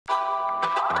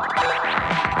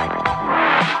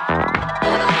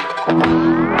The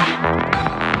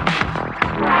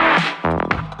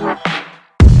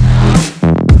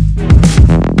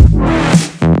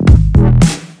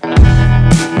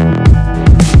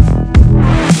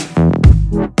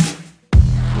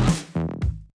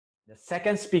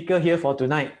second speaker here for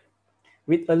tonight,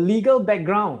 with a legal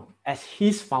background as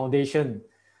his foundation,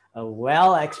 a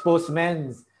well-exposed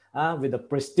man with a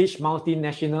prestige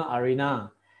multinational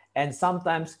arena, and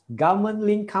sometimes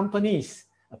government-linked companies,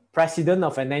 a president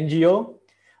of an NGO,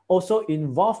 also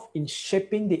involved in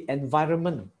shaping the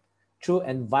environment through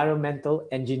environmental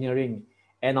engineering.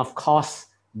 And of course,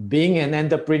 being an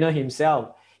entrepreneur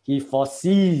himself, he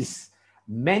foresees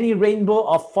many rainbow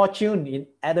of fortune in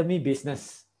Atomy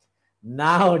business.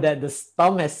 Now that the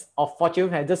storm of fortune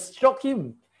has just struck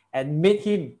him and made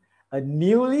him a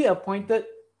newly appointed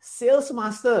sales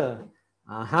master.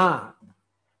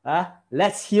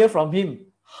 Let's hear from him.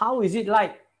 How is it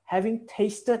like having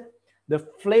tasted the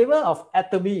flavor of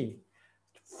Atomy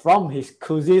from his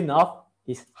cuisine of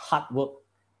his hard work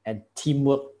and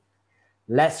teamwork?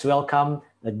 Let's welcome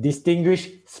the distinguished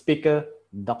speaker,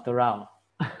 Dr. Rao.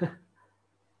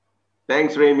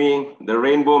 Thanks, Remy, the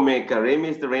rainbow maker. Remy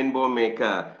is the rainbow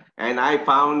maker. And I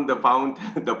found the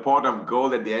pot of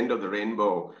gold at the end of the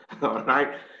rainbow. All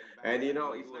right. And you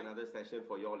know, it's another session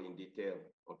for you all in detail.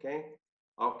 Okay.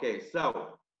 Okay.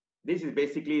 So this is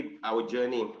basically our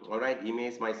journey. All right.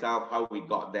 Emails, myself, how we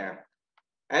got there.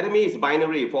 Atomy is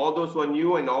binary. For all those who are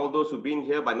new and all those who've been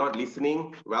here but not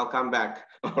listening, welcome back.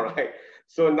 All right.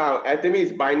 So now Atomy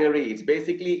is binary. It's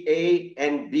basically A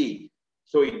and B.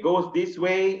 So it goes this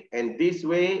way, and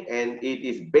it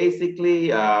is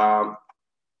basically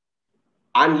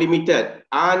unlimited.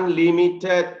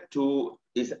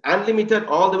 Is unlimited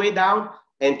all the way down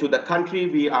and to the country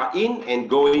we are in and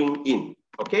going in.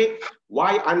 Okay,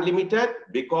 why unlimited?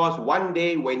 Because one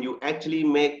day when you actually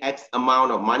make X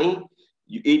amount of money,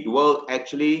 it will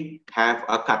actually have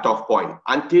a cutoff point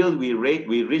until we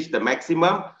reach the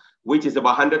maximum, which is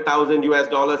about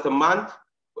 $100,000 a month,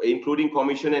 including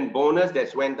commission and bonus.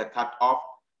 That's when the cutoff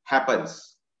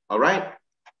happens. All right.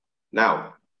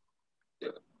 Now,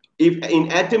 if in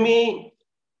Atomy,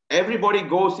 everybody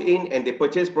goes in and they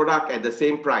purchase product at the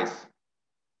same price.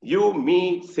 You,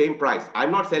 me, same price.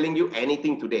 I'm not selling you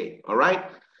anything today. All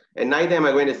right. And neither am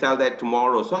I going to sell that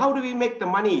tomorrow. So how do we make the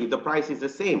money if the price is the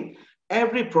same?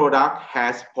 Every product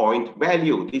has point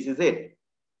value. This is it.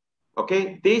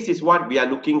 Okay. This is what we are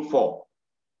looking for.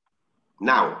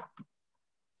 Now,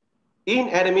 in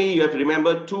Atomy, you have to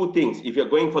remember two things. If you're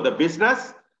going for the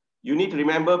business, you need to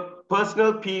remember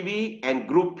personal PV and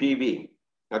group PV.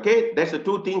 Okay, that's the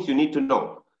two things you need to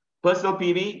know. Personal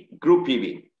PV, group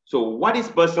PV. So what is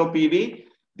personal PV?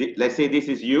 Let's say this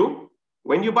is you.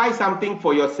 When you buy something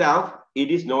for yourself, it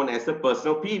is known as a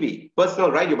personal PV.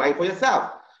 Personal, right? You're buying for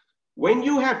yourself. When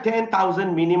you have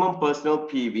 10,000 minimum personal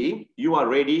PV, you are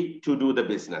ready to do the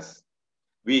business.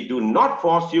 We do not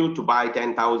force you to buy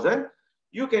 10,000.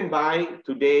 You can buy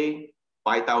today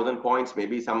 5,000 points,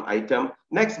 maybe some item.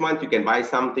 Next month, you can buy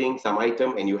something, some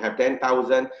item, and you have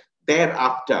 10,000.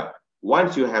 Thereafter,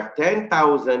 once you have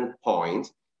 10,000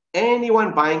 points,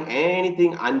 anyone buying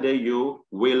anything under you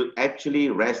will actually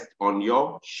rest on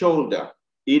your shoulder.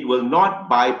 It will not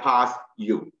bypass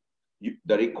you.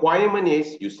 The requirement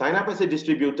is you sign up as a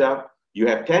distributor, you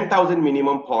have 10,000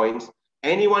 minimum points.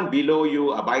 Anyone below you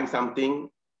are buying something,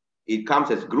 it comes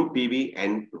as group PV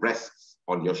and rests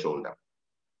on your shoulder.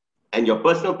 And your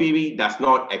personal PV does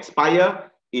not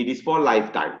expire. It is for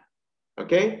lifetime.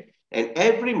 Okay. And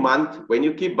every month, when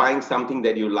you keep buying something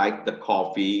that you like, the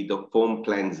coffee, the foam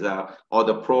cleanser, or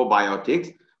the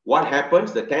probiotics, what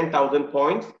happens? The 10,000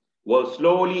 points will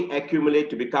slowly accumulate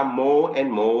to become more and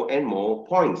more and more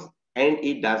points. And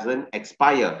it doesn't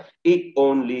expire. It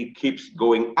only keeps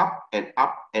going up and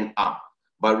up and up.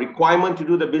 But requirement to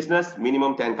do the business,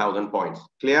 minimum 10,000 points.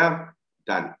 Clear?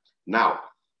 Done. Now,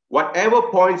 whatever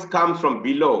points comes from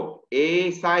below,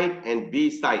 A side and B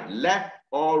side, left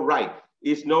or right,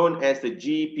 is known as the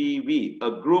GPV, a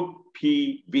group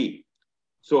PV.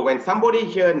 So when somebody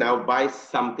here now buys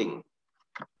something,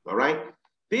 all right,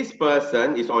 this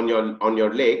person is on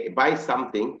your leg, buys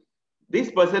something, this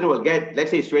person will get,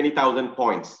 let's say it's 20,000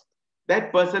 points.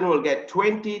 That person will get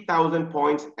 20,000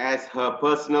 points as her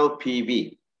personal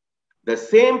PV. The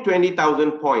same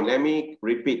 20,000 points, let me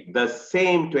repeat, the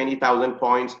same 20,000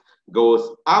 points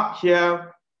goes up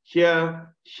here,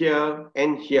 here, here,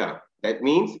 and here. That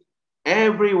means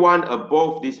everyone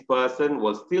above this person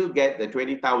will still get the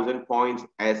 20,000 points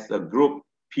as a group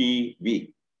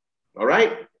PV. All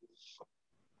right?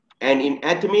 And in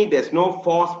Atomy, there's no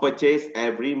forced purchase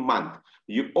every month.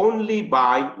 You only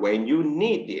buy when you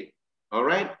need it. All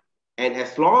right? And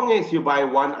as long as you buy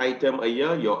one item a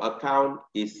year, your account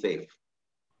is safe.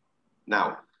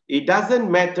 Now, it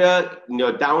doesn't matter in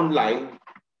your downline.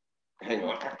 Hang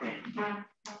on.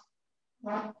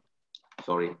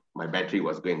 Sorry, my battery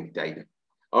was going to die.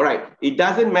 All right, it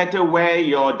doesn't matter where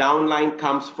your downline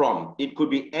comes from. It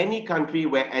could be any country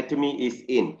where Atomy is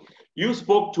in. You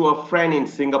spoke to a friend in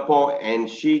Singapore and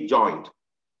she joined.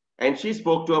 And she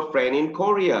spoke to a friend in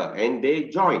Korea and they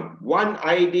joined. One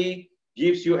ID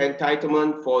gives you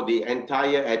entitlement for the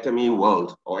entire Atomy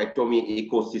world or Atomy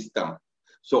ecosystem.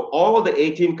 So all the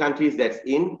 18 countries that's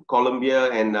in, Colombia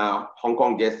and Hong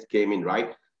Kong just came in,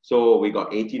 right? So we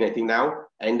got 18, I think now.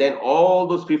 And then all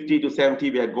those 50 to 70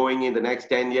 we are going in the next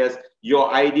 10 years,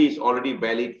 your ID is already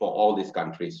valid for all these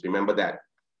countries. Remember that.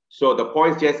 So the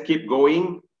points just keep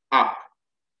going up.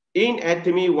 In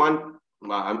Atomy one,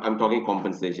 I'm talking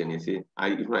compensation, you see.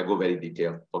 If I go very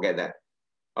detailed, forget that.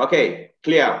 Okay,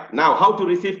 clear. Now, how to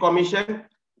receive commission?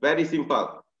 Very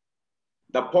simple.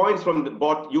 The points from the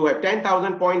bottom, you have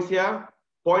 10,000 points here.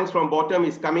 Points from bottom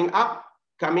is coming up.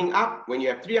 When you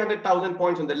have 300,000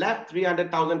 points on the left,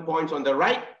 300,000 points on the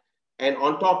right, and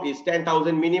on top is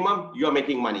 10,000 minimum, you are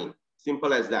making money.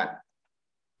 Simple as that.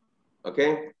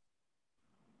 Okay.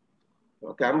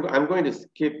 Okay, I'm going to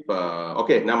skip.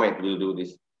 Okay, now we'll do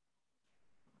this.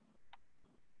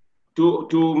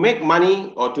 To make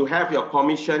money or to have your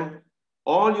commission,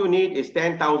 all you need is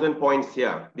 10,000 points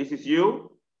here. This is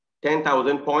you,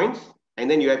 10,000 points, and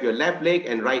then you have your left leg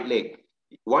and right leg.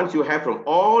 Once you have from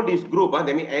all this group, that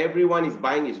means everyone is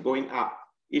buying, is going up.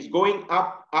 It's going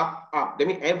up, up, up. That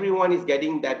means everyone is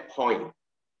getting that point.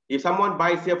 If someone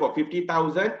buys here for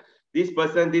 50,000, this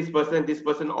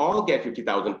person all get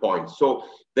 50,000 points. So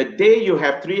the day you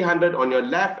have 300 on your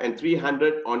left and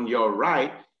 300 on your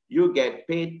right, you get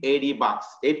paid 80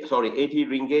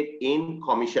 ringgit in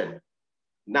commission.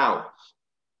 Now,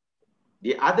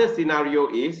 the other scenario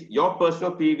is your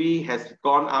personal PV has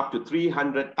gone up to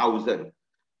 300,000.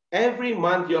 Every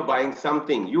month you're buying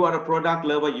something. You are a product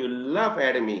lover. You love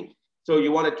Atomy. So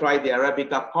you want to try the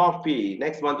Arabica coffee.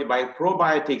 Next month you're buying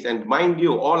probiotics. And mind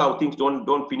you, all our things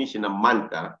don't finish in a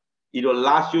month. It will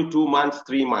last you 2 months,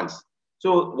 3 months.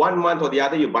 So 1 month or the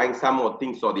other, you're buying some more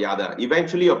things or the other.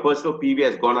 Eventually your personal PV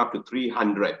has gone up to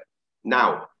 300.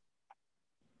 Now,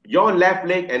 your left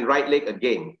leg and right leg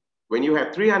again. When you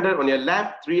have 300 on your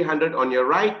left, 300 on your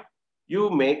right,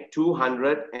 you make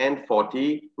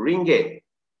 240 ringgit.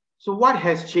 So what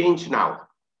has changed now?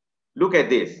 Look at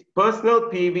this. Personal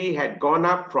PV had gone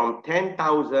up from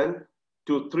 10,000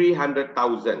 to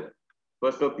 300,000.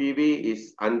 Personal PV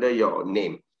is under your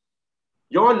name.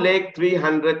 Your leg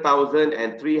 300,000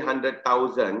 and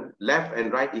 300,000 left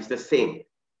and right is the same.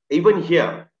 Even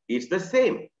here is the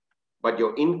same. But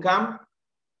your income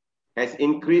has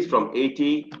increased from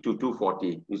 80 to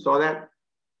 240. You saw that?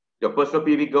 Your personal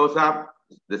PV goes up.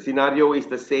 The scenario is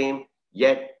the same,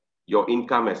 yet your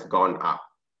income has gone up.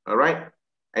 All right?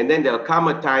 And then there'll come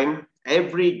a time,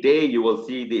 every day you will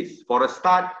see this. For a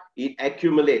start, it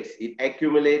accumulates,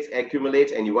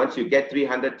 and once you get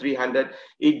 300,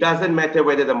 it doesn't matter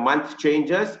whether the month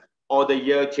changes or the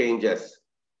year changes.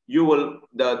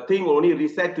 The thing will only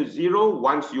reset to 0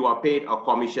 once you are paid a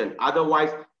commission.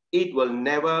 Otherwise, it will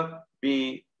never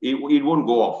be, it won't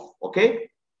go off, okay?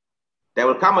 There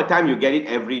will come a time you get it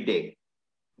every day.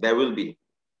 There will be,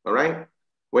 all right?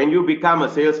 When you become a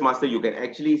sales master, you can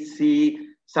actually see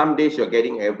some days you're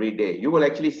getting every day. You will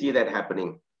actually see that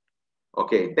happening.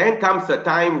 Okay, then comes a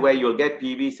time where you'll get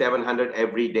PV 700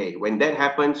 every day. When that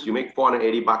happens, you make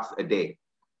 480 bucks a day.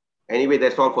 Anyway,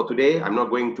 that's all for today. I'm not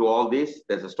going to all this.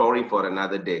 There's a story for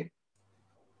another day.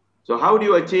 So how do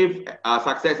you achieve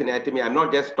success in Atomy? I'm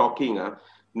not just talking.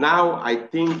 Now, I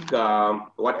think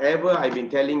whatever I've been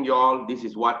telling you all, this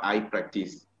is what I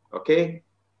practice. Okay?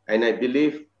 And I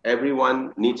believe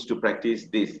everyone needs to practice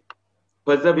this.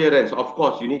 Perseverance, of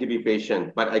course, you need to be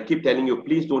patient. But I keep telling you,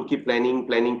 please don't keep planning.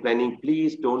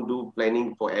 Please don't do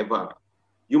planning forever.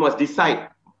 You must decide.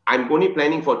 I'm only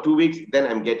planning for 2 weeks, then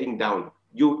I'm getting down.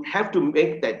 You have to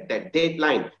make that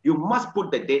deadline. You must put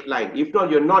the deadline. If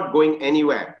not, you're not going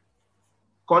anywhere.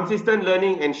 Consistent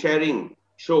learning and sharing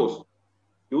shows.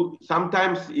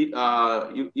 Sometimes,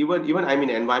 even I'm in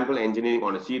environmental engineering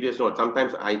on a serious note.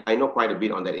 Sometimes I know quite a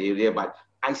bit on that area, but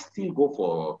I still go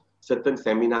for certain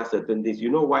seminars, certain things.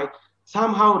 You know why?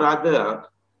 Somehow rather,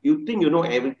 you think you know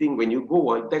everything. When you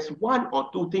go, there's 1 or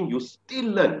 2 things you still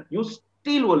learn. You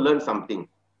still will learn something.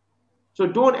 So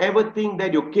don't ever think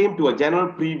that you came to a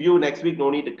general preview, next week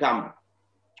no need to come.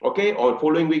 Okay? Or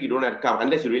following week you don't have to come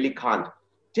unless you really can't.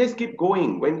 Just keep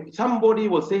going. When somebody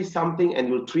will say something and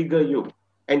will trigger you.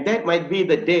 And that might be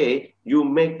the day you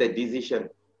make the decision.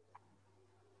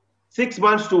 6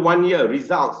 months to 1 year,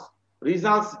 results.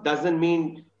 Results doesn't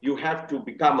mean you have to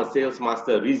become a sales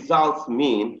master. Results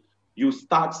mean you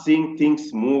start seeing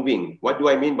things moving. What do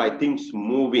I mean by things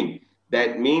moving?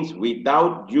 That means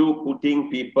without you putting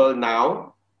people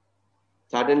now,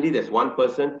 suddenly there's 1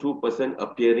 person, 2 person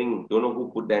appearing, don't know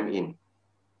who put them in.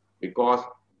 Because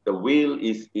the wheel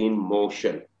is in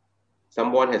motion.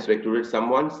 Someone has recruited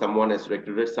someone, someone has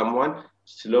recruited someone,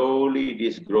 slowly it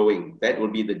is growing. That will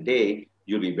be the day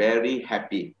you'll be very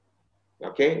happy.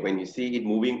 Okay, when you see it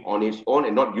moving on its own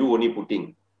and not you only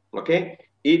putting. Okay,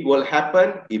 it will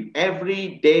happen if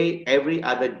every day, every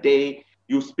other day,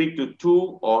 you speak to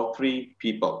 2 or 3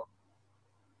 people.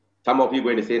 Some of you are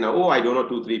going to say now, oh, I don't know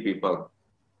 2, 3 people.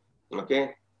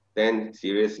 Okay, then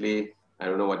seriously, I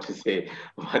don't know what to say.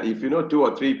 But if you know 2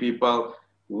 or 3 people,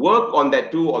 work on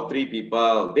that 2 or 3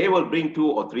 people. They will bring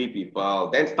 2 or 3 people.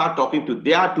 Then start talking to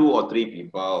their 2 or 3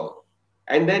 people.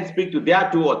 And then speak to their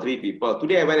 2 or 3 people.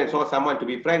 Today I went and saw someone, to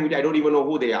be frank with you, I don't even know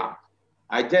who they are.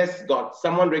 I just got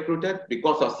someone recruited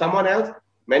because of someone else,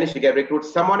 managed to get recruited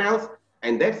someone else,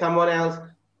 and that someone else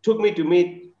took me to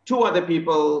meet 2 other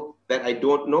people that I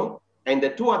don't know. And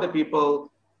the 2 other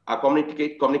people are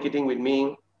communicating with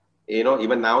me. You know,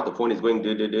 even now the phone is going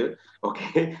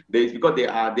okay, because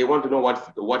they want to know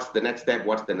what's the next step,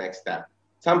 what's the next step.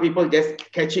 Some people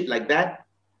just catch it like that.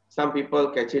 Some people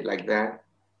catch it like that.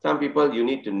 Some people you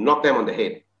need to knock them on the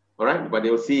head, all right? But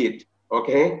they'll see it,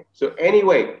 okay? So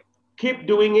anyway, keep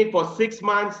doing it for 6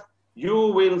 months. You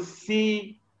will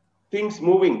see things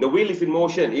moving. The wheel is in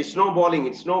motion. It's snowballing.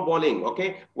 It's snowballing,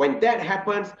 okay? When that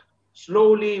happens,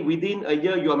 slowly within a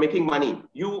year, you are making money.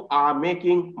 You are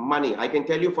making money. I can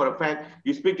tell you for a fact,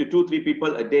 you speak to 2, 3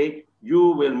 people a day, you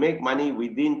will make money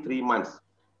within 3 months,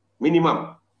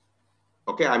 minimum.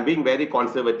 Okay, I'm being very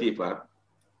conservative.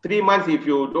 3 months, if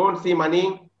you don't see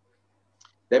money,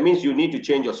 that means you need to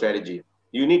change your strategy.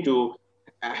 You need to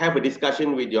have a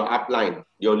discussion with your upline,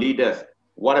 your leaders.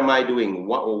 What am I doing?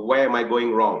 Where am I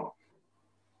going wrong?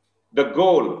 The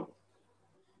goal.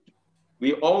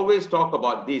 We always talk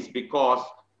about this because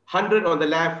 100 on the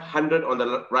left, 100 on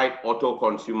the right, auto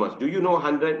consumers. Do you know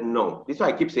 100? No. This is why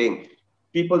I keep saying,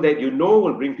 people that you know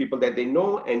will bring people that they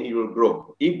know and it will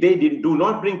grow. If they do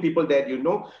not bring people that you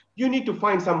know, you need to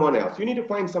find someone else. You need to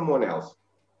find someone else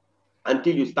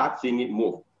until you start seeing it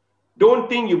move. Don't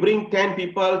think you bring 10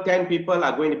 people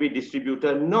are going to be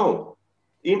distributor. No.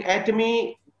 In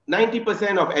Atomy,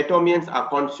 90% of Atomians are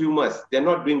consumers. They're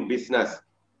not doing business.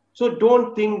 So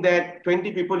don't think that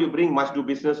 20 people you bring must do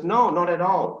business. No, not at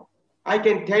all. I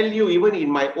can tell you, even in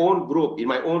my own group,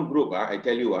 I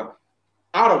tell you,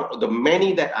 out of the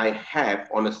many that I have,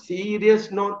 on a serious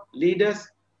note, leaders,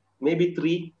 maybe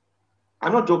 3.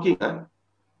 I'm not joking,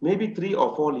 maybe 3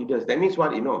 or 4 leaders. That means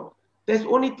what, you know? There's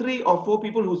only 3 or 4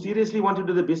 people who seriously want to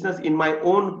do the business in my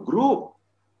own group.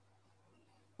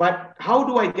 But how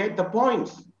do I get the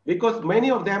points? Because many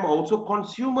of them are also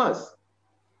consumers.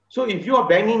 So if you are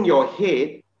banging your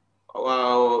head,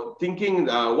 thinking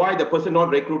why the person not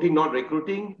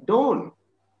recruiting, don't.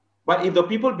 But if the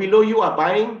people below you are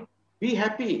buying, be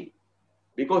happy.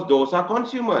 Because those are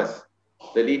consumers.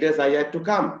 The leaders are yet to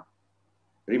come.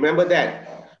 Remember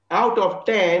that. Out of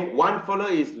 10, 1 fellow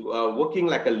is working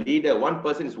like a leader, 1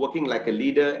 person is working like a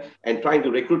leader and trying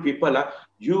to recruit people.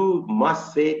 You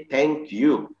must say thank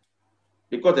you.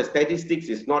 Because the statistics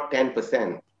is not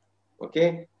 10%.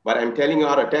 Okay? But I'm telling you,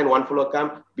 out of 10, 1 fellow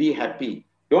come, be happy.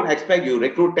 Don't expect you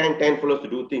recruit 10 fellows to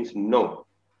do things. No.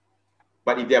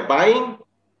 But if they're buying,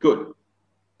 good.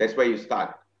 That's where you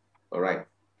start. All right.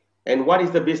 And what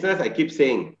is the business? I keep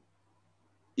saying,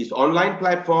 it's online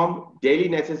platform, daily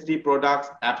necessity products,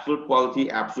 absolute quality,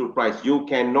 absolute price. You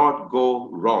cannot go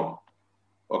wrong.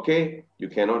 Okay? You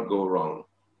cannot go wrong.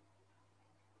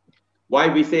 Why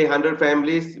we say 100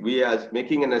 families? We are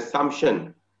making an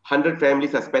assumption. 100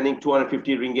 families are spending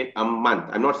 250 ringgit a month.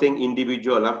 I'm not saying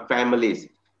individual, families.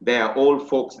 There are old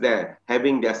folks there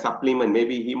having their supplement,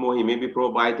 maybe hemo, maybe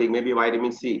probiotic, maybe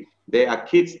vitamin C. There are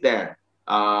kids there.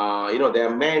 You know, there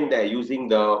are men there using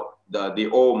the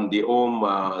Om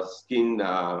skin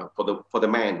for the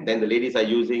man. Then the ladies are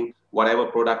using whatever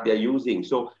product they're using.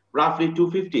 So roughly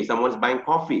 250. Someone's buying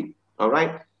coffee. All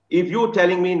right. If you're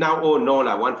telling me now, oh no,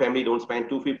 1 family don't spend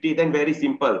 250, then very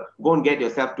simple. Go and get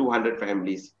yourself 200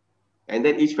 families. And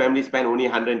then each family spend only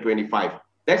 125.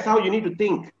 That's how you need to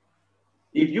think.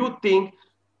 If you think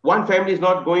 1 family is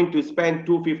not going to spend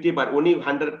 250, but only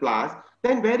 100 plus,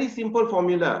 then very simple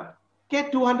formula.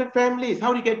 Get 200 families.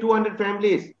 How do you get 200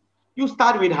 families? You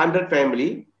start with 100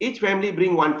 family. Each family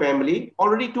bring 1 family.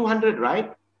 Already 200,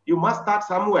 right? You must start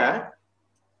somewhere.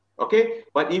 Okay?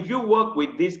 But if you work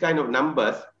with these kind of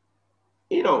numbers,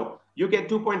 you know, you get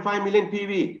 2.5 million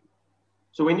PV.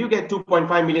 So when you get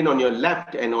 2.5 million on your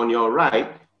left and on your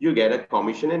right, you get a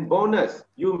commission and bonus.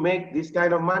 You make this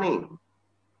kind of money.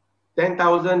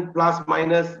 10,000 plus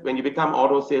minus when you become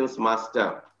auto sales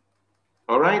master.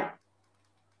 All right.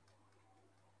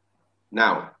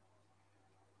 Now,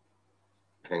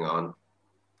 hang on.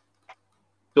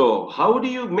 So how do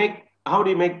you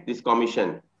make this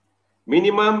commission?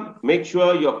 Minimum, make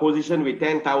sure you're positioned with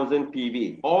 10,000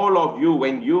 PV. All of you,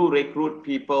 when you recruit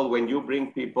people, when you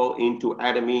bring people into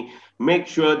Atomy, make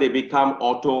sure they become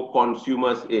auto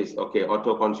consumers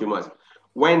auto consumers.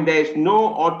 When there's no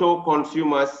auto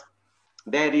consumers,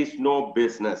 there is no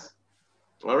business.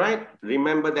 All right,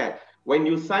 remember that. When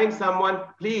you sign someone,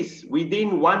 please,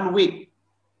 within 1 week,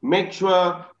 make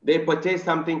sure they purchase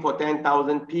something for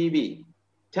 10,000 PV.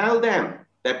 Tell them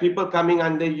that people coming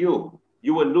under you,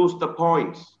 you will lose the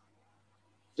points.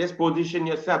 Just position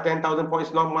yourself. 10,000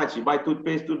 points, not much. You buy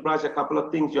toothpaste, toothbrush, a couple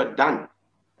of things, you're done.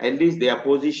 At least they are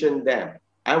positioned there.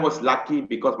 I was lucky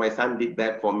because my son did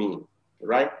that for me,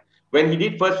 right? When he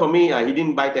did first for me, he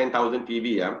didn't buy 10,000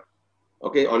 PV.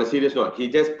 Okay, on a serious note, he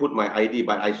just put my ID,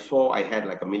 but I saw I had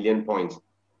like 1 million points.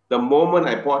 The moment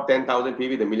I bought 10,000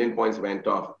 PV, the 1 million points went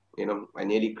off. You know, I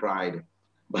nearly cried.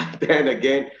 But then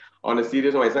again, on a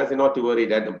serious note, my son said not to worry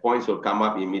that the points will come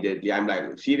up immediately. I'm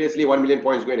like, seriously, 1 million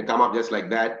points going to come up just like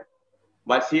that?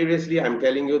 But seriously, I'm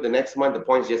telling you, the next month, the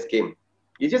points just came.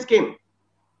 It just came.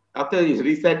 After his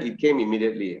reset, it came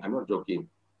immediately. I'm not joking.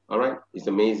 All right. It's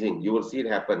amazing. You will see it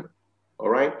happen. All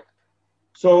right.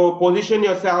 So position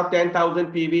yourself 10,000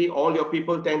 PV, all your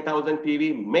people 10,000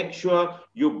 PV. Make sure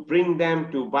you bring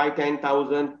them to buy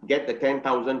 10,000, get the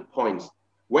 10,000 points.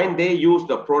 When they use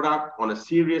the product on a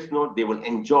serious note, they will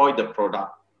enjoy the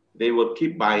product. They will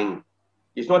keep buying.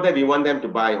 It's not that we want them to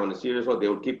buy on a serious note, they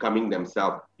will keep coming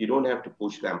themselves. You don't have to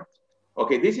push them.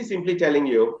 Okay, this is simply telling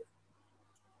you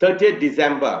 30th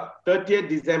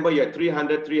December, you have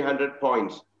 300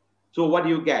 points. So what do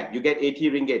you get? You get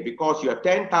 80 ringgit because you have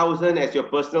 10,000 as your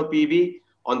personal PV.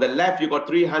 On the left, you got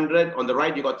 300. On the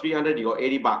right, you got 300. You got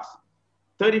 80 bucks.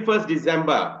 31st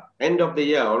December, end of the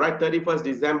year, all right? 31st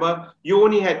December, you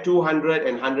only had 200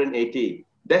 and 180.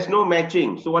 There's no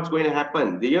matching. So what's going to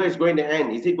happen? The year is going to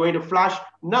end. Is it going to flush?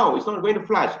 No, it's not going to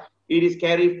flush. It is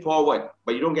carried forward,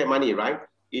 but you don't get money, right?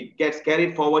 It gets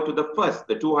carried forward to the first.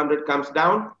 The 200 comes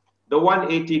down. The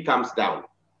 180 comes down.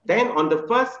 Then on the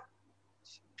first,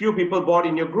 few people bought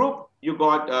in your group, you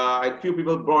got a few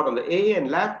people bought on the A and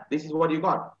left. This is what you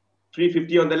got.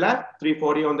 350 on the left,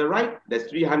 340 on the right. There's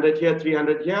 300 here,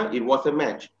 300 here. It was a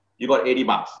match. You got 80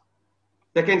 bucks.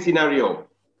 Second scenario,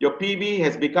 your PV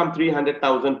has become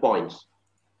 300,000 points.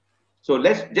 So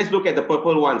let's just look at the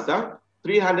purple ones.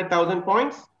 300,000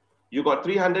 points. You got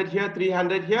 300 here,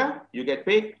 300 here. You get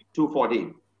paid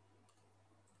 240.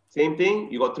 Same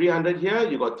thing. You got 300 here.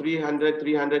 You got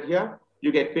 300 here.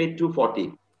 You get paid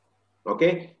 240.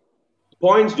 Okay.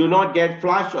 Points do not get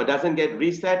flushed or doesn't get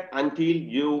reset until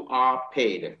you are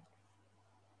paid.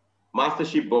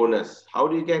 Mastership bonus. How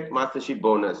do you get mastership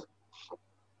bonus?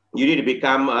 You need to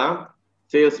become a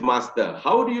sales master.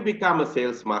 How do you become a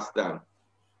sales master?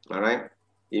 All right.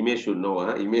 Email should know,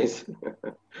 Emails.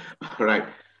 All right.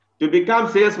 To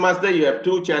become sales master, you have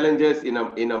 2 challenges in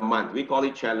a month. We call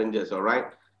it challenges. All right.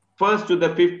 First to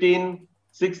the 15,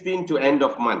 16 to end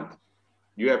of month.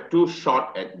 You have 2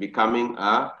 shots at becoming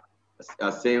a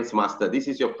sales master. This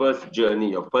is your first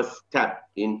journey, your first step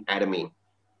in Atomy.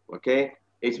 Okay,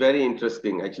 it's very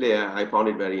interesting. Actually, I found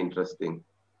it very interesting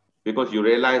because you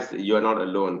realize you are not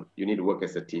alone. You need to work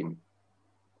as a team.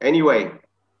 Anyway,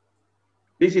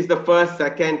 this is the first,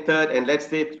 second, third, and let's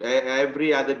say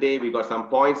every other day we got some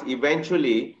points.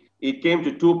 Eventually, it came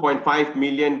to 2.5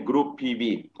 million group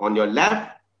PV on your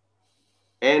left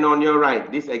and on your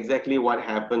right. This is exactly what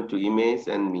happened to Imes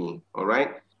and me. All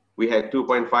right. We had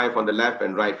 2.5 on the left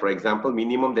and right, for example.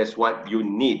 Minimum, that's what you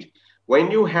need. When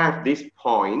you have these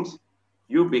points,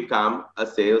 you become a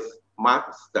sales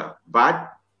master.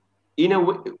 But in a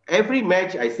way, every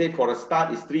match, I said for a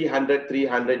start is 300,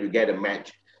 300, you get a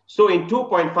match. So in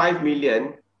 2.5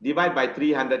 million, divide by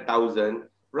 300,000,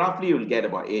 roughly you'll get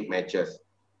about 8 matches.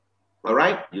 All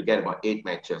right, you get about 8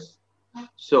 matches.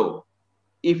 So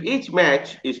if each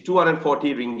match is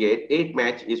 240 ringgit, 8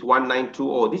 match is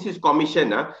 1920. This is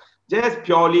commission, just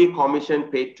purely commission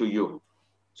paid to you.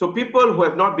 So people who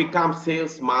have not become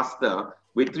sales master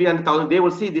with 300,000, they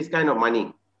will see this kind of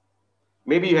money.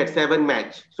 Maybe you had 7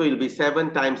 match, so it'll be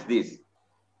 7 times this.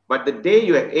 But the day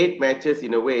you have 8 matches,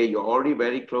 in a way, you're already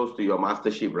very close to your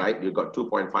mastership, right? You got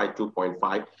 2.5,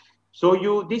 2.5.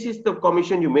 So this is the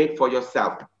commission you made for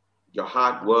yourself. Your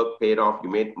hard work paid off, you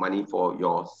made money for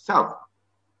yourself.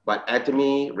 but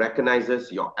Atomy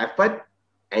recognizes your effort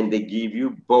and they give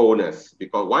you bonus,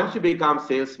 because once you become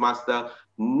sales master,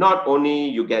 not only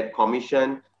you get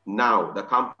commission, now the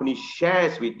company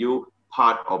shares with you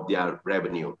part of their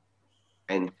revenue.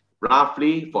 And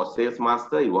roughly for sales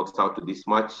master, it works out to this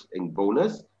much in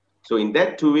bonus. So in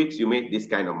that 2 weeks, you made this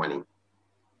kind of money.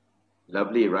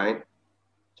 Lovely, right?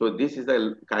 So this is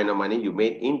the kind of money you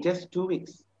made in just 2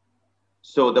 weeks.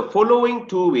 So the following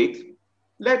 2 weeks,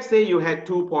 let's say you had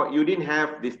you didn't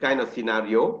have this kind of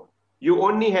scenario. You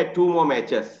only had 2 more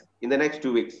matches in the next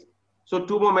 2 weeks. So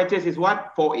 2 more matches is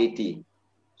what? 480.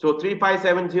 So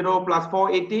 3570 plus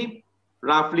 480,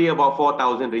 roughly about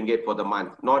 4,000 ringgit for the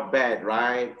month. Not bad,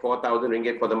 right? 4,000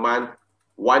 ringgit for the month.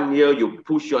 1 year you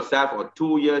push yourself, or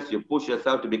 2 years you push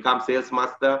yourself to become sales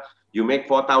master. You make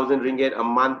 4,000 ringgit a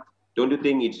month. Don't you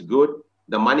think it's good?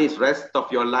 The money is rest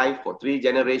of your life for 3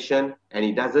 generations, and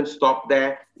it doesn't stop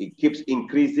there. It keeps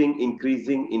increasing,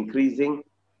 increasing, increasing.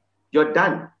 You're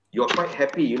done. You're quite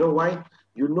happy. You know why?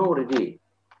 You know already,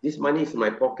 this money is in my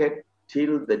pocket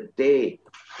till the day.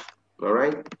 All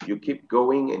right? You keep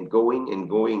going and going and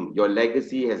going. Your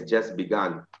legacy has just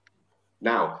begun.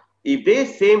 Now, if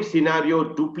this same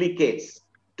scenario duplicates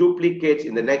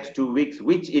in the next 2 weeks,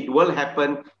 which it will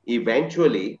happen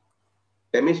eventually,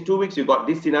 that means 2 weeks you got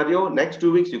this scenario, next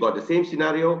 2 weeks you got the same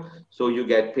scenario, so you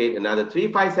get paid another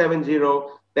 3570.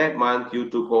 That month you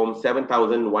took home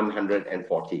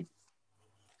 7,140.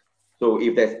 So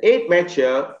if there's 8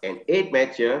 matches and 8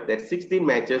 matches, that's 16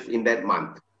 matches in that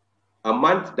month. A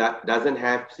month that doesn't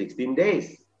have 16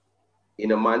 days.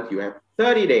 In a month you have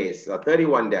 30 days or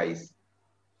 31 days.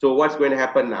 So what's going to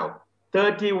happen now?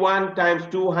 31 times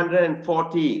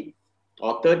 240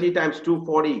 or 30 times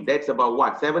 240, that's about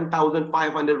what?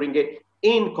 7,500 ringgit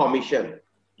in commission.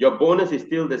 Your bonus is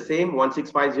still the same,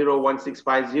 1650,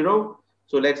 1650.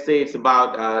 So let's say it's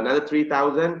about another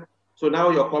 3,000. So now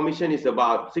your commission is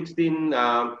about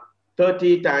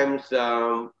 30 times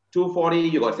 240,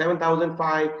 you got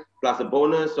 7,500 plus a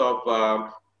bonus of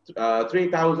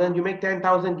 3,000, you make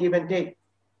 10,000 give and take.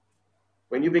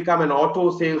 When you become an auto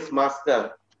sales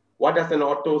master, what does an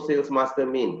auto sales master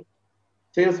mean?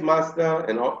 Sales master,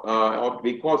 and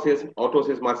we call auto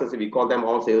sales masters, we call them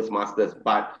all sales masters.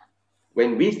 But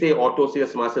when we say auto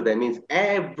sales master, that means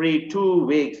every 2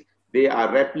 weeks, they are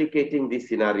replicating this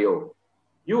scenario.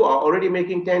 You are already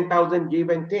making 10,000 give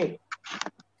and take.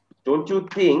 Don't you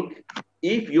think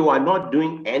if you are not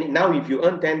doing any, now if you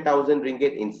earn 10,000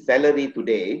 ringgit in salary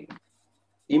today,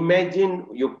 imagine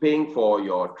you're paying for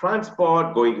your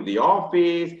transport, going to the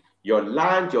office, your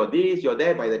lunch, your this, your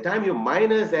that. By the time you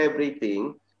minus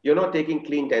everything, you're not taking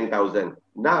clean 10,000.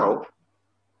 Now,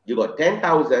 you got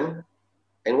 10,000,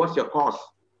 and what's your cost?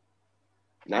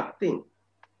 Nothing.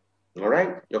 All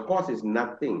right? Your cost is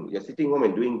nothing. You're sitting home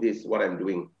and doing this, what I'm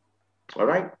doing. All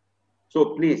right?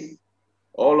 So please,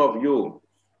 all of you,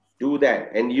 do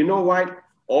that. And you know what?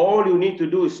 All you need to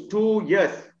do is 2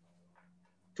 years.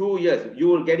 2 years. You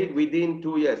will get it within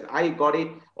 2 years. I got it.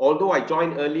 Although I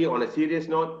joined early, on a serious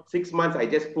note, 6 months I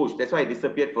just pushed. That's why I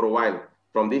disappeared for a while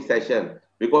from this session,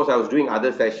 because I was doing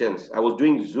other sessions. I was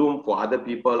doing Zoom for other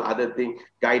people, other things,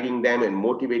 guiding them and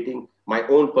motivating my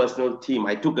own personal team.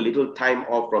 I took a little time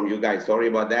off from you guys. Sorry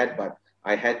about that, but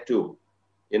I had to,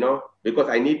 you know, because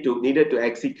I needed to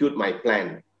execute my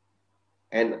plan.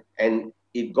 And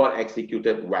it got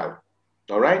executed well.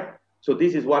 All right? So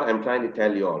this is what I'm trying to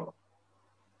tell you all.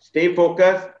 Stay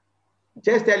focused.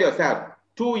 Just tell yourself,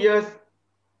 2 years,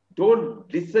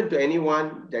 don't listen to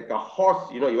anyone like a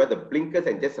horse. You know, you have the blinkers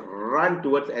and just run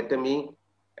towards Atomy,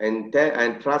 and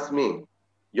trust me,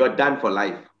 you're done for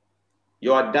life.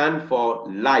 You are done for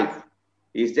life.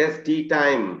 It's just tea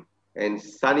time and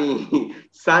sunny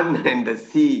sun and the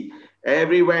sea.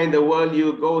 Everywhere in the world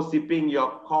you go, sipping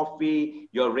your coffee,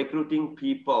 you're recruiting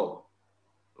people.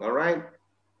 All right?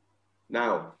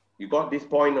 Now, you got this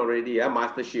point already,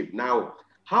 mastership. Now,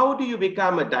 how do you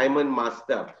become a diamond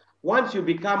master? Once you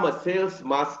become a sales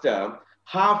master,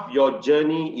 half your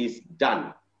journey is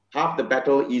done. Half the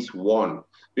battle is won,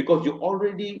 because you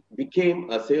already became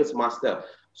a sales master.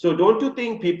 So don't you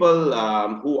think people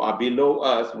who are below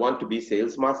us want to be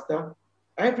sales master?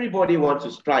 Everybody wants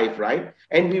to strive, right?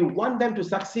 And we want them to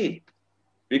succeed,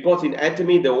 because in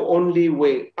Atomy, the only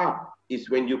way up is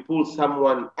when you pull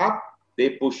someone up,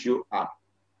 they push you up.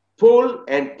 Pull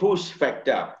and push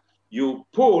factor. You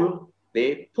pull,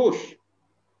 they push.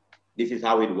 This is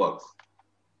how it works.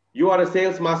 You are a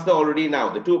sales master already now.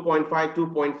 The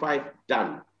 2.5,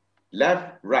 done.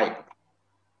 Left, right.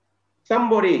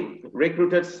 Somebody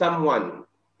recruited someone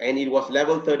and it was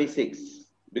level 36.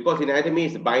 Because in Atomy,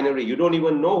 it's binary. You don't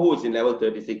even know who is in level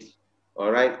 36.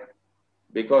 All right.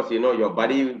 because you know your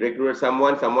buddy recruited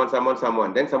someone,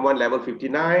 then someone level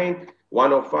 59,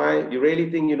 105. You really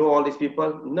think you know all these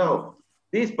people? No.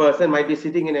 This person might be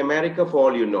sitting in America for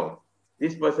all you know.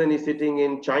 This person is sitting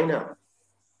in China.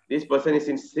 This person is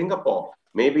in Singapore.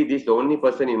 Maybe this is the only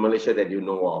person in Malaysia that you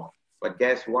know of. But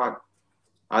guess what?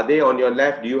 Are they on your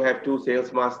left? Do you have two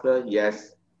sales master?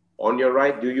 Yes. On your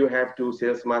right, do you have two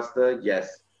sales master?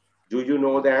 Yes. Do you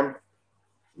know them?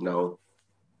 No.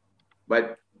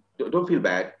 But don't feel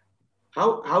bad.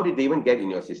 How did they even get in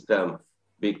your system?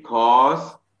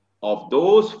 Because of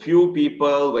those few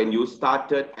people when you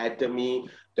started Atomy,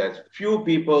 there's few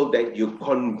people that you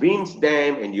convinced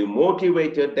them and you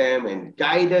motivated them and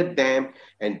guided them.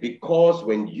 And because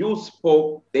when you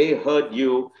spoke, they heard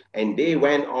you and they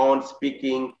went on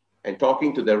speaking and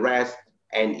talking to the rest.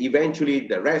 And eventually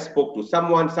the rest spoke to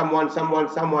someone.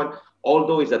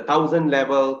 Although it's 1,000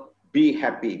 level, be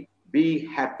happy. Be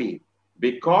happy.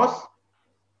 Because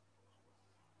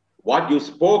what you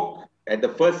spoke at the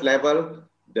first level,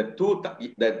 the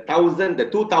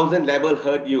 2,000 level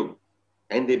heard you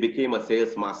and they became a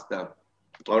sales master.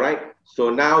 All right. So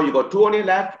now you got two on your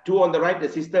left, two on the right. The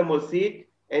system will see it.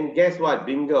 And guess what?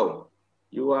 Bingo.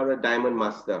 You are a diamond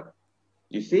master.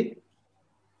 You see?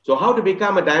 So how to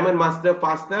become a diamond master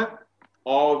faster?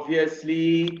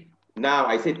 Obviously, now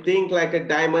I say think like a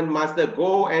diamond master.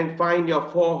 Go and find your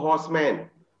 4 horsemen.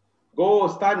 Go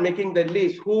start making the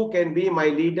list. Who can be my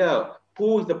leader?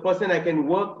 Who is the person I can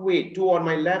work with? 2 on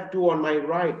my left, 2 on my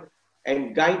right,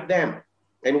 and guide them.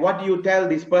 And what do you tell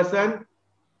this person?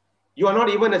 You are not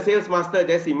even a sales master,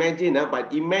 just imagine,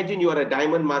 but imagine you are a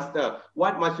diamond master.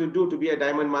 What must you do to be a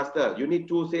diamond master? You need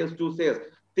 2 sales, 2 sales.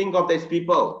 Think of these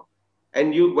people.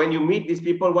 And when you meet these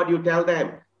people, what do you tell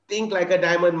them? Think like a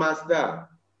diamond master.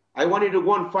 I want you to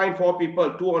go and find 4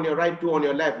 people, 2 on your right, 2 on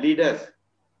your left, leaders,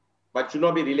 but should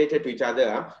not be related to each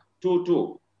other. 2,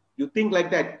 2. You think like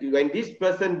that. When this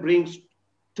person brings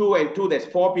 2 and 2, there's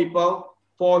 4 people.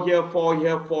 4 here, 4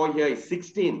 here, 4 here is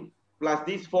 16. Plus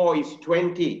this 4 is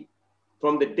 20.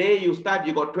 From the day you start,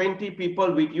 you got 20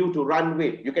 people with you to run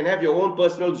with. You can have your own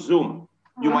personal Zoom.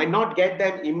 You might not get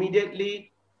them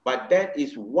immediately, but that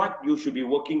is what you should be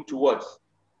working towards.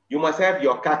 You must have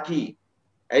your kaki.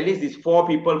 At least these 4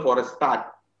 people for a start.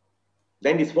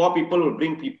 Then these 4 people will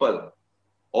bring people.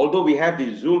 Although we have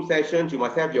these Zoom sessions, you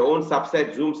must have your own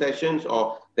subset Zoom sessions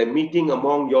or the meeting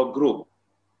among your group.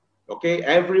 Okay,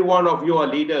 every one of you are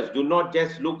leaders. Do not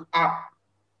just look up.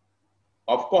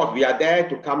 Of course, we are there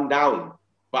to come down,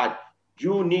 but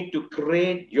you need to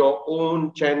create your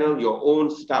own channel, your own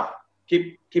stuff.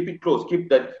 Keep it close.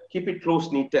 Keep it close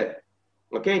knitted.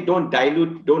 Okay, don't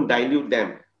dilute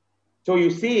them. So you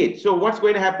see it. So what's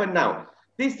going to happen now?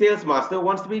 This sales master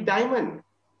wants to be diamond.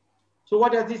 So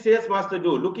what does this sales master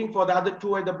do? Looking for the other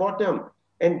 2 at the bottom.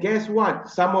 And guess what?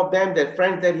 Some of them, the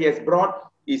friends that he has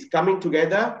brought, is coming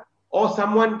together, or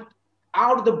someone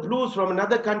out of the blues from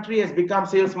another country has become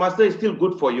sales master. Is still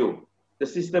good for you. The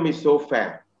system is so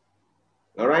fair.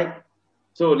 All right.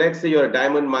 So let's say you're a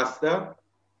diamond master.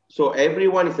 So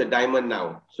everyone is a diamond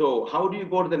now. So how do you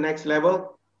go to the next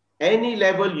level? Any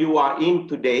level you are in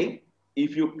today,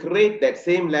 if you create that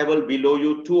same level below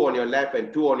you, 2 on your left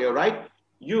and 2 on your right,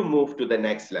 you move to the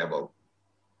next level.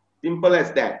 Simple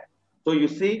as that. So you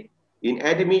see, in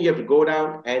Atomy, you have to go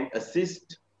down and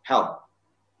assist, help.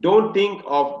 Don't think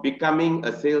of becoming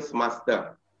a sales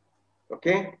master.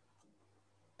 Okay?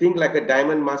 Think like a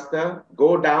diamond master.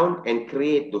 Go down and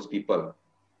create those people.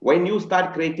 When you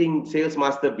start creating sales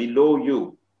master below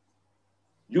you,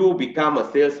 you become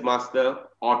a sales master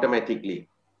automatically.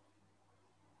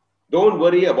 Don't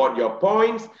worry about your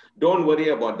points. Don't worry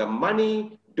about the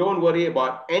money. Don't worry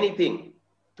about anything.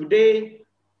 Today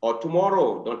or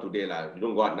tomorrow, not today, you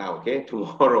don't go out now, okay?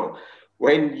 Tomorrow.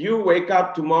 When you wake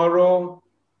up tomorrow,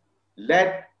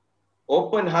 let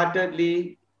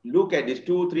open-heartedly look at these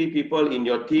 2, 3 people in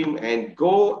your team and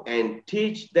go and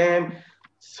teach them,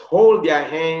 hold their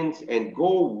hands and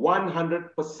go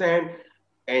 100%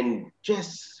 and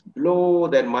just blow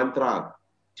that mantra.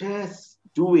 Just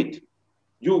do it.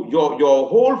 Your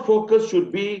whole focus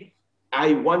should be,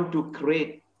 I want to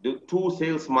create the 2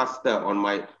 sales master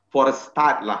for a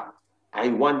start lah. I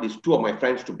want these 2 of my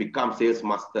friends to become sales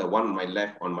master, one on my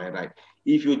left, on my right.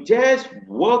 If you just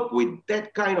work with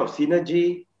that kind of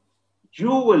synergy, you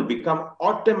will become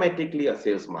automatically a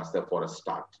sales master for a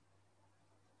start.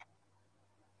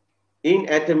 In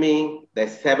Atomy,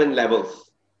 there's 7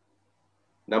 levels.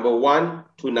 Number 1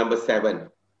 to number 7.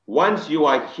 Once you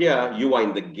are here, you are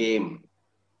in the game.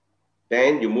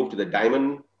 Then you move to the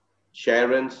diamond,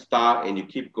 Sharon, star, and you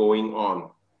keep going on.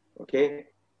 Okay?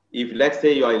 If let's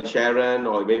say you're in Sharon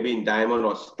or maybe in diamond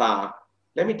or star,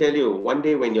 Let me tell you, one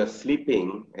day when you're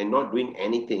sleeping and not doing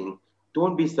anything,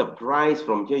 don't be surprised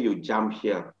from here you jump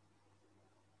here.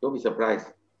 Don't be surprised.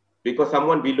 Because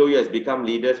someone below you has become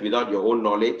leaders without your own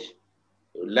knowledge.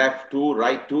 Left to,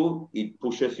 right to, it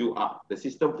pushes you up. The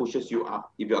system pushes you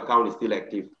up if your account is still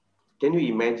active. Can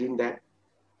you imagine that?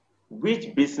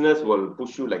 Which business will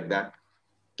push you like that?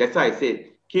 That's why I said,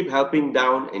 keep helping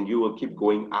down and you will keep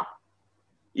going up.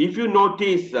 If you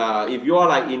notice, if you are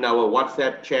like in our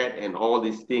WhatsApp chat and all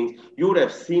these things, you would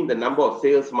have seen the number of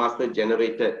sales master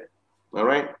generated. All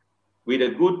right. With a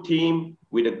good team,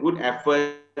 with a good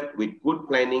effort, with good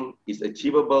planning, is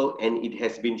achievable and it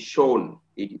has been shown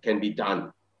it can be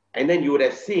done. And then you would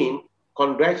have seen,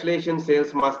 congratulations,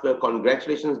 sales master,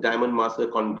 congratulations, diamond master,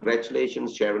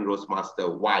 congratulations, Sharon Rose master.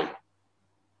 Why?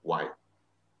 Why?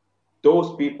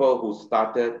 Those people who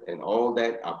started and all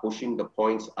that are pushing the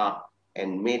points up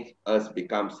and made us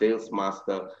become sales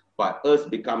master. By us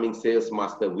becoming sales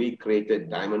master, we created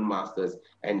diamond masters,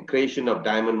 and creation of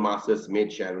diamond masters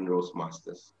made Sharon Rose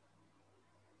masters.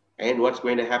 And what's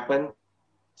going to happen?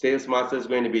 Sales master is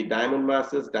going to be diamond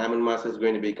masters is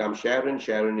going to become Sharon,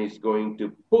 Sharon is going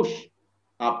to push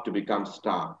up to become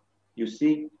star. You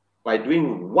see, by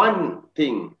doing one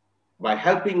thing, by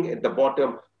helping at the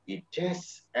bottom, it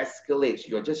just escalates.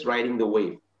 You're just riding the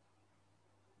wave.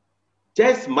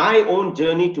 Just my own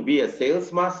journey to be a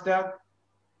sales master,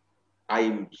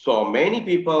 I saw many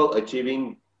people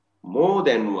achieving more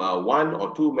than 1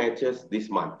 or 2 matches this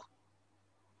month.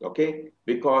 Okay,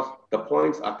 because the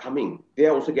points are coming.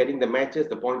 They're also getting the matches,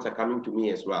 the points are coming to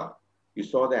me as well. You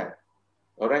saw that.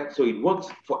 All right, so it works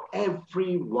for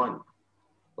everyone.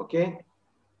 Okay.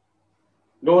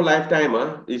 No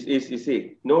lifetime, you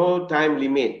see, no time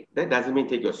limit. That doesn't mean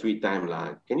take your sweet time,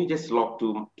 lah. Can you just slog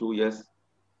 2 years?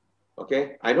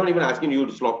 Okay, I don't even asking you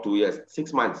to slog 2 years,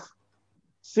 6 months.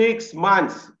 6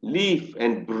 months, live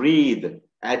and breathe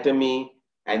Atomy,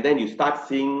 and then you start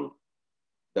seeing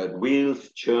the wheels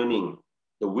churning.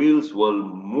 The wheels will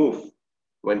move.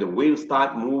 When the wheels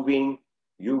start moving,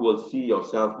 you will see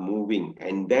yourself moving,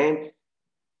 and then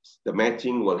the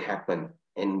matching will happen,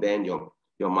 and then your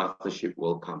mastership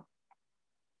will come.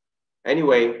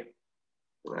 Anyway,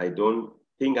 I don't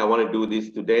think I want to do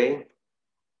this today.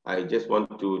 I just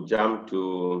want to jump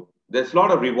to, there's a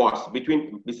lot of rewards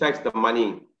besides the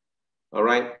money. All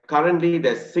right. Currently,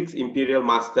 there's 6 Imperial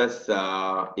Masters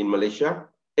in Malaysia.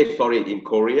 In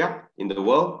Korea, in the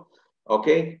world.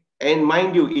 Okay. And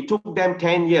mind you, it took them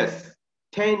 10 years.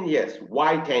 10 years.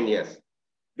 Why 10 years?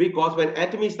 Because when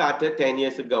Atomy started 10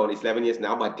 years ago, it's 11 years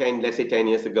now, but let's say 10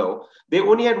 years ago, they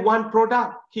only had 1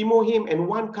 product, Him, and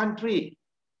 1 country.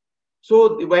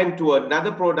 So it went to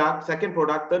another product, 2nd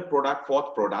product, 3rd product,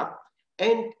 4th product,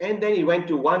 and then it went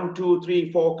to 1, 2,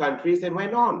 3, 4 countries and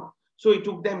went on. So it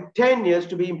took them 10 years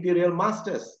to be Imperial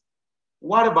Masters.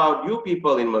 What about you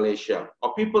people in Malaysia?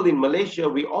 Or people in Malaysia,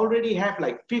 we already have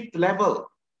like 5th level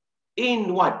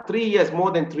in what? 3 years,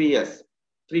 more than 3 years,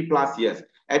 3+ years.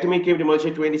 Atomy came to Malaysia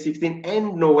 2016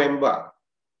 and November.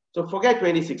 So forget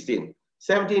 2016,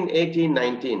 17, 18,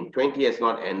 19, 20 has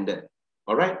not ended.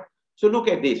 All right. So look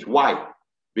at this. Why?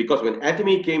 Because when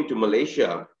Atomy came to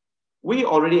Malaysia, we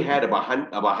already had about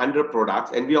 100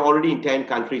 products, and we are already in 10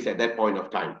 countries at that point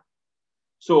of time.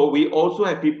 So we also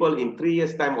have people in 3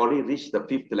 years' time already reached the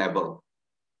 5th level.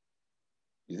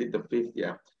 Is it the 5th?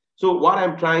 Yeah. So what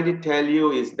I'm trying to tell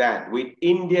you is that with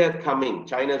India coming,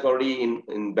 China's already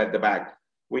in the back.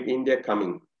 With India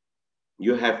coming,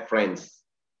 you have friends.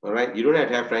 All right. You don't have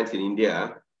to have friends in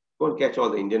India. Go and catch all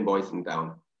the Indian boys in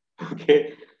town.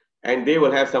 Okay. And they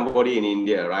will have somebody in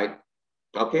India, right?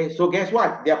 Okay. So guess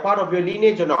what? They are part of your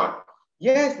lineage or not?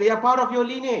 Yes, they are part of your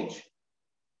lineage.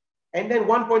 And then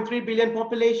 1.3 billion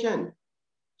population.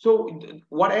 So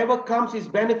whatever comes is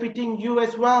benefiting you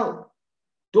as well.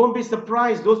 Don't be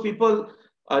surprised. Those people,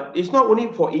 it's not only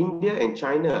for India and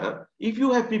China. If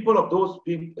you have people of those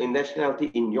people in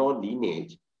nationality in your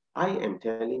lineage, I am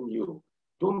telling you,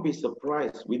 don't be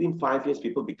surprised. Within 5 years,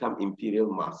 people become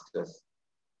Imperial Masters.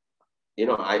 You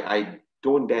know, I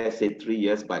don't dare say 3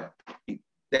 years, but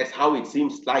that's how it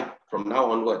seems like from now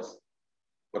onwards.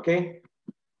 Okay.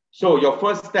 So your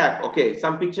first step, okay,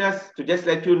 some pictures to just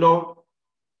let you know.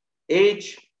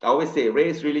 Age, I always say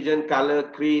race, religion, color,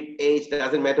 creed, age,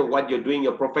 doesn't matter what you're doing,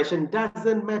 your profession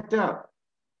doesn't matter.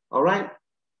 All right.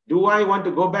 Do I want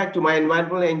to go back to my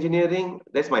environmental engineering?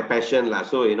 That's my passion, lah.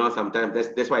 So, you know, sometimes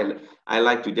that's why I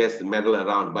like to just meddle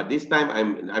around. But this time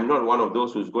I'm not one of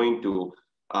those who's going to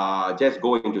just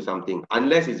go into something.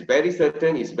 Unless it's very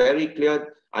certain, it's very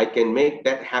clear, I can make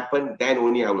that happen, then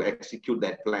only I will execute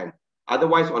that plan.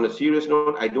 Otherwise, on a serious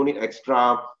note, I don't need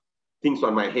extra things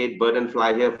on my head, burden,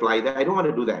 fly here, fly there. I don't want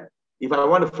to do that. If I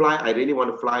want to fly, I really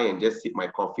want to fly and just sip my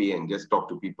coffee and just talk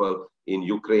to people in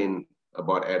Ukraine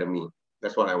about Atomy.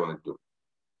 That's what I want to do.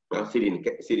 I'll sit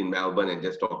in Melbourne and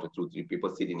just talk to 2-3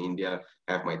 people, sit in India,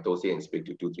 have my dossier and speak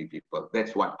to 2-3 people.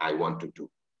 That's what I want to do.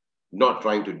 Not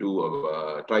trying to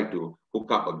do, try to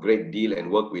hook up a great deal and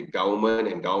work with government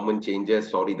and government changes.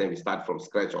 Sorry, then we start from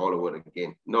scratch all over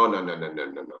again. No.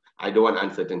 I don't want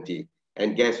uncertainty.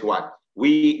 And guess what?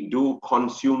 We do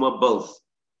consumables.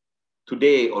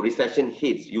 Today, or recession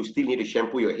hits, you still need to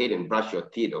shampoo your head and brush your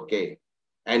teeth, okay?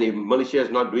 And if Malaysia is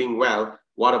not doing well,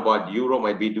 what about Europe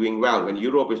might be doing well? When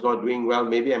Europe is not doing well,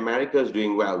 maybe America is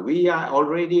doing well. We are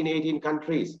already in 18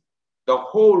 countries. The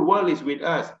whole world is with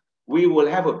us. We will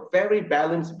have a very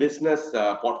balanced business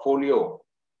portfolio.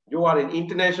 You are an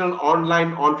international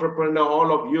online entrepreneur,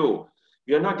 all of you.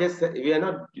 We are not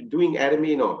doing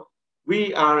Atomy, no.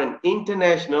 We are an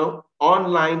international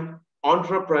online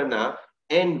entrepreneur,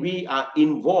 and we are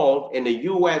involved in a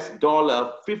US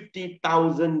dollar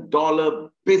 $50,000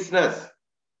 business.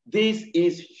 This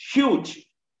is huge.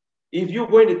 If you're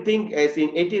going to think as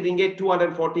in 80 ringgit,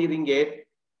 240 ringgit,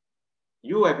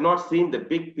 you have not seen the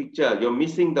big picture. You're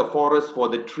missing the forest for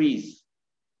the trees.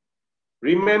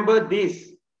 Remember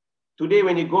this. Today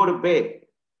when you go to bed,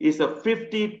 it's a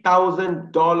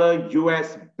 $50,000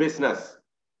 US business.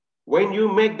 When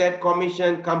you make that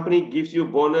commission, company gives you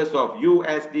bonus of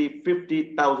USD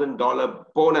 $50,000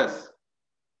 bonus.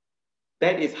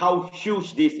 That is how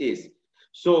huge this is.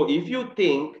 So if you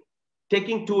think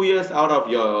taking 2 years out of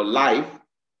your life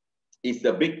is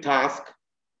a big task,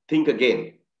 think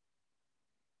again.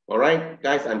 All right,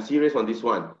 guys, I'm serious on this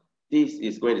one. This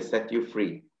is going to set you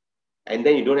free. And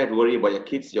then you don't have to worry about your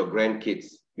kids, your grandkids.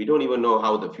 We don't even know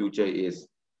how the future is.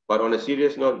 But on a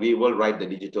serious note, we will ride the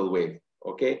digital wave.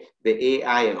 Okay, the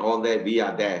AI and all that, we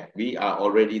are there. We are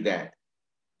already there.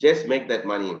 Just make that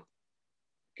money.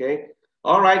 Okay.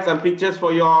 All right, some pictures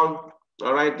for you all.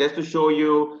 All right, just to show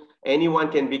you,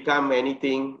 anyone can become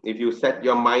anything if you set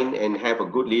your mind and have a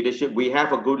good leadership. We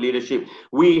have a good leadership.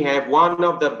 We have one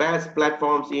of the best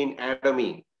platforms in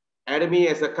Atomy. Atomy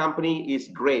as a company is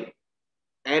great.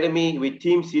 Atomy with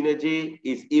team synergy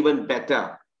is even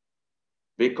better,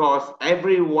 because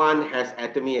everyone has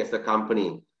Atomy as a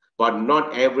company, but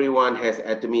not everyone has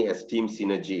Atomy as team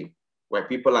synergy, where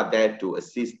people are there to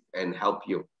assist and help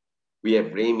you. We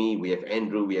have Remy, we have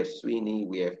Andrew, we have Sweeney,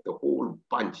 we have the whole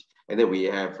bunch. And then we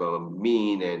have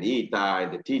Mean and Ita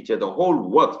and the teacher, the whole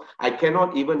works. I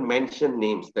cannot even mention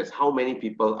names. That's how many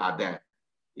people are there.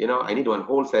 You know, I need one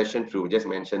whole session to just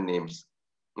mention names.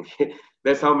 Okay,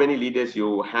 that's how many leaders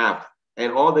you have.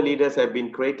 And all the leaders have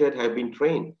been created, have been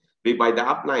trained by the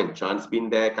upline. Chan's been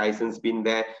there, Kaisen's been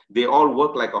there. They all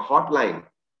work like a hotline.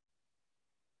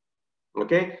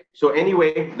 Okay, so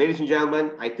anyway, ladies and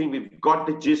gentlemen, I think we've got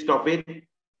the gist of it.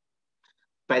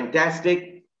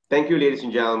 Fantastic. Thank you, ladies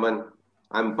and gentlemen.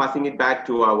 I'm passing it back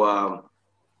to our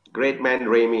great man,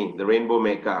 Remy, the Rainbow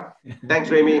Maker. Thanks,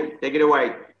 Remy. Take it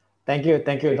away. Thank you,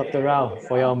 Dr. Rao,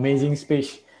 for your amazing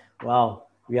speech. Wow,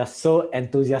 we are so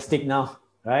enthusiastic now,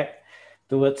 right?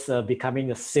 Towards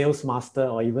becoming a sales master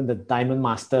or even the diamond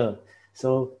master.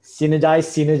 So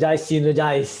synergize,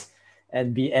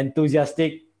 and be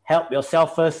enthusiastic. Help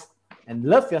yourself first and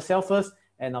love yourself first.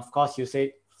 And of course, you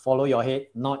say, follow your head,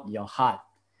 not your heart.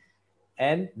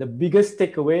 And the biggest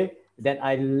takeaway that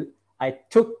I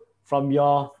took from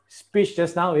your speech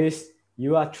just now is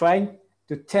you are trying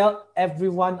to tell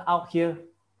everyone out here,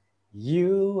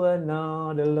 you are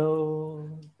not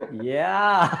alone.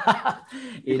 Yeah.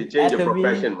 You change your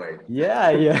profession, right? Yeah.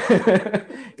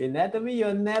 In Atomy,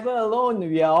 you're never alone.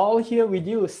 We are all here with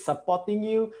you, supporting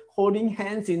you, holding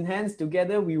hands in hands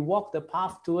together. We walk the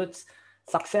path towards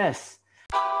success.